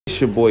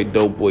It's your boy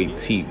Dohboy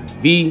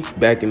TV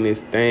back in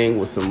this thing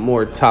with some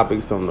more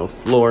topics on the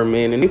floor,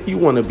 man. And if you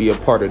want to be a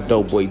part of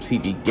Dohboy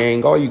TV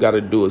gang, all you got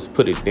to do is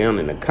put it down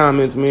in the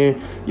comments,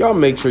 man. Y'all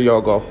make sure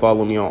y'all go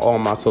follow me on all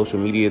my social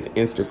medias,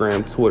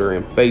 Instagram, Twitter,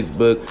 and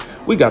Facebook.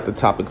 We got the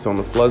topics on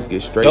the floor. Let's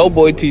get straight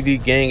Dohboy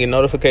TV gang and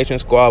Notification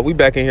Squad. We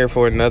back in here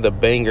for another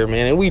banger,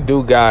 man. And we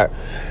do got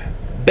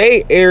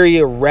Bay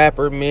Area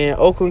rapper, man,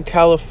 Oakland,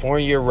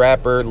 California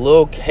rapper,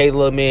 Lil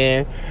Kayla,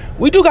 man.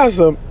 We do got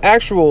some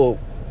actual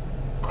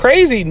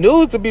crazy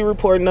news to be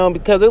reporting on,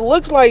 because it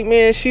looks like,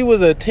 man, she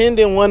was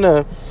attending one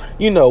of,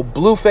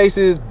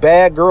 BlueFace's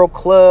Bad Girl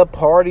Club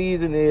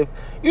parties. And if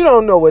you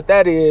don't know what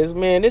that is,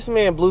 man, this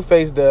man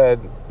BlueFace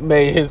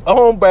made his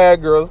own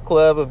Bad Girls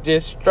Club of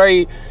just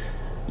straight,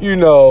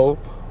 WWE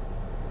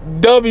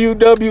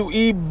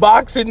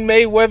boxing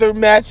Mayweather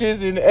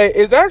matches, and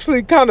it's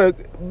actually kind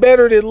of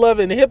better than Love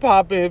and Hip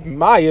Hop, in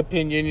my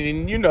opinion.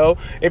 And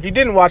if you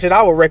didn't watch it,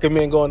 I would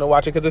recommend going to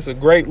watch it, because it's a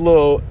great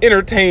little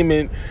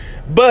entertainment.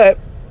 But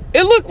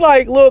it looked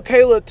like Lil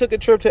Kayla took a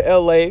trip to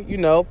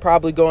LA,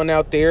 probably going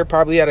out there,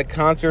 probably at a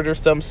concert or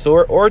some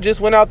sort, or just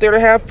went out there to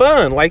have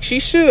fun like she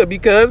should,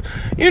 because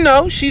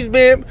she's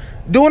been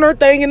doing her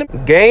thing in the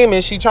game,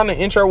 and she trying to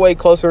inch her way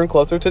closer and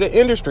closer to the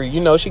industry.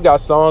 She got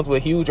songs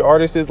with huge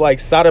artists like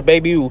Sada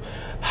Baby, who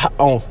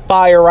on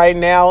fire right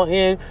now.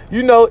 And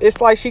it's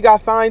like she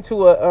got signed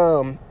to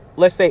a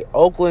let's say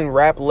Oakland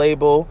rap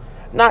label,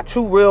 not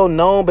too real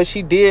known, but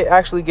she did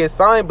actually get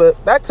signed.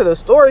 But back to the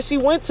story, she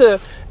went to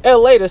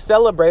LA to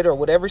celebrate, or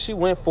whatever she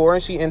went for,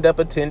 and she ended up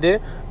attending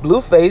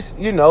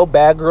BlueFace,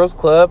 Bad Girls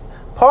Club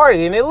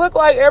party. And it looked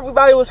like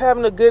everybody was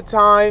having a good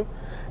time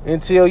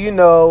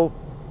until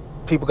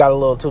people got a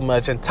little too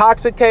much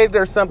intoxicated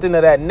or something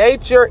of that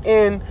nature,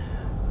 and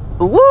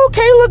Lil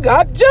Kayla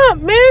got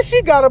jumped, man.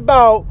 She got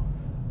about,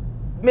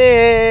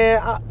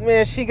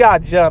 she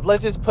got jumped.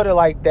 Let's just put it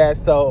like that.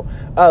 So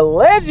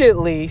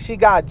allegedly she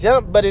got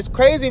jumped, but it's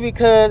crazy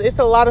because it's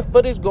a lot of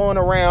footage going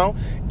around,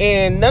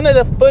 and none of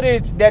the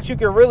footage that you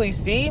can really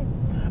see,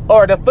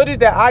 or the footage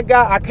that I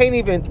got, I can't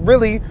even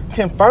really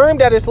confirm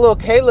that it's Lil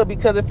Kayla,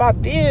 because if I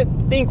did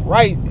think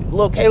right,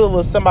 Lil Kayla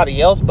was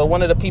somebody else, but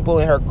one of the people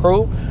in her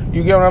crew,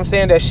 you get what I'm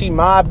saying, that she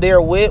mobbed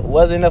there with,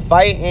 was in a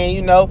fight,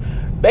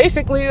 and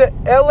basically the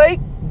LA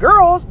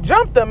girls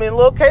jumped them, and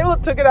Lil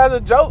Kayla took it as a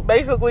joke,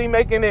 basically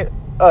making it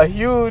a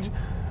huge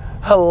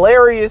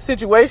hilarious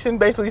situation,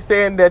 basically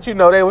saying that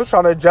they was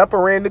trying to jump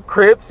her in the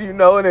Crips, and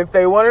if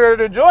they wanted her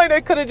to join,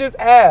 they could have just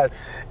asked.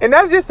 And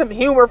that's just some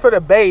humor for the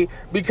Bay,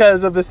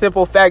 because of the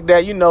simple fact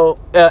that LA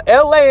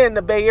and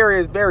the Bay Area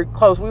is very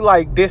close. We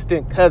like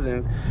distant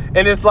cousins,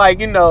 and it's like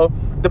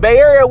the Bay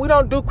Area, we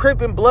don't do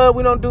Crip and blood,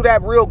 we don't do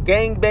that real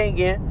gang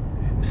banging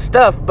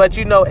stuff. But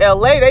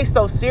LA, they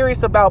so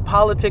serious about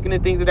politicking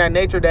and things of that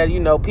nature that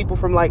people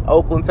from like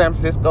Oakland, San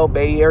Francisco,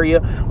 Bay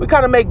Area, we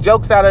kind of make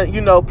jokes out of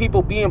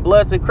people being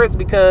Bloods and Crips,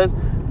 because,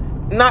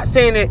 not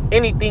saying it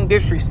anything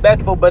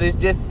disrespectful, but it's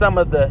just some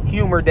of the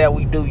humor that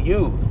we do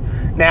use.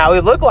 Now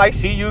it looked like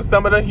she used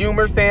some of the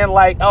humor, saying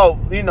like, oh,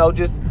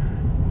 just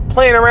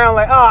playing around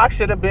like, oh, I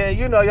should have been,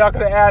 y'all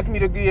could have asked me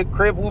to be a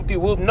Crip,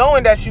 whoop-de-whoop,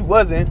 knowing that she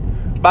wasn't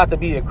about to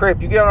be a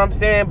Crip. You get what I'm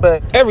saying?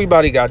 But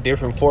everybody got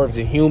different forms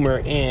of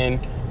humor, and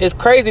it's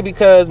crazy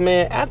because,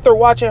 man, after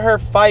watching her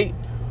fight,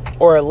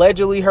 or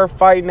allegedly her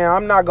fight, now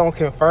I'm not gonna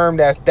confirm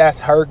that that's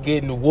her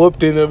getting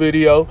whooped in the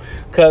video,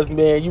 because,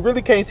 man, you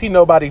really can't see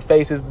nobody's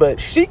faces, but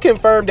she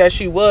confirmed that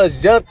she was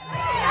jumped.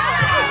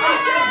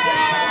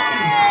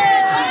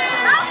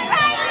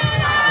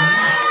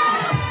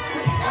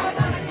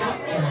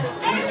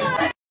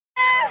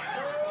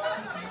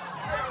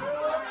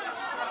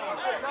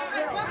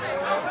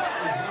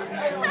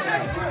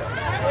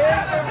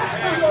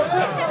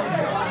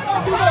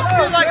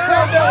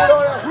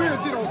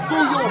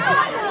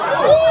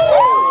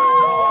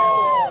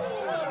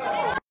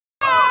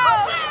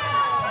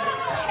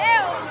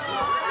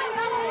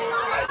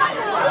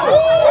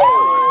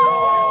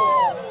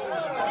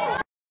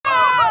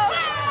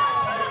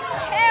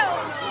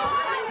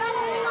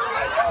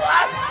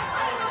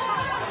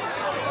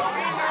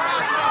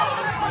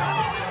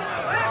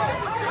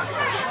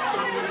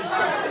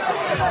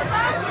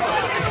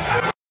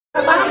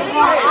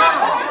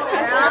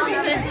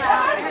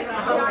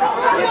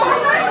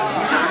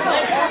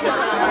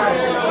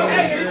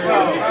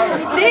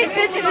 These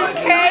bitches is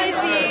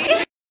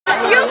crazy.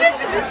 You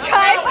bitches is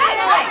trying to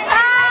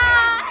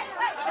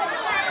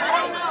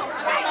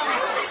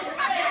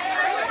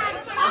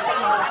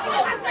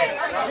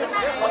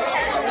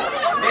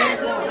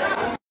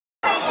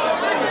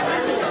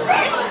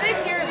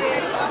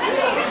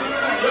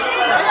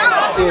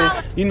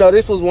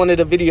this was one of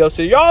the videos,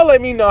 so y'all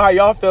let me know how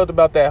y'all felt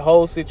about that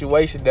whole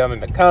situation down in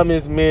the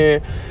comments,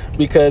 man,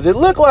 because it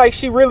looked like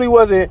she really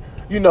wasn't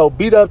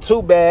beat up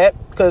too bad,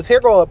 because here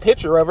go a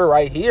picture of her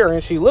right here,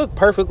 and she looked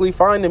perfectly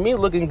fine to me,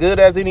 looking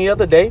good as any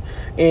other day.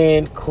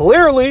 And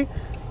clearly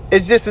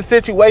it's just a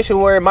situation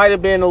where it might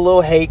have been a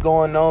little hate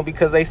going on,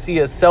 because they see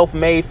a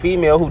self-made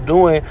female who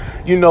doing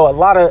a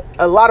lot of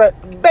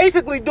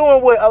basically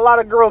doing what a lot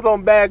of girls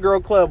on Bad Girl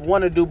Club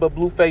want to do, but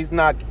BlueFace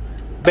not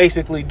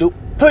basically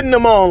putting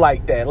them on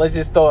like that. Let's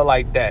just throw it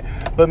like that.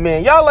 But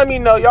man, y'all let me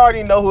know. Y'all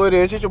already know who it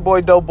is. It's your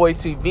boy Dohboy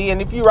TV.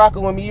 And if you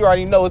rocking with me, you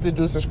already know what to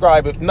do.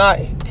 Subscribe. If not,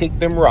 kick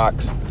them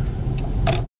rocks.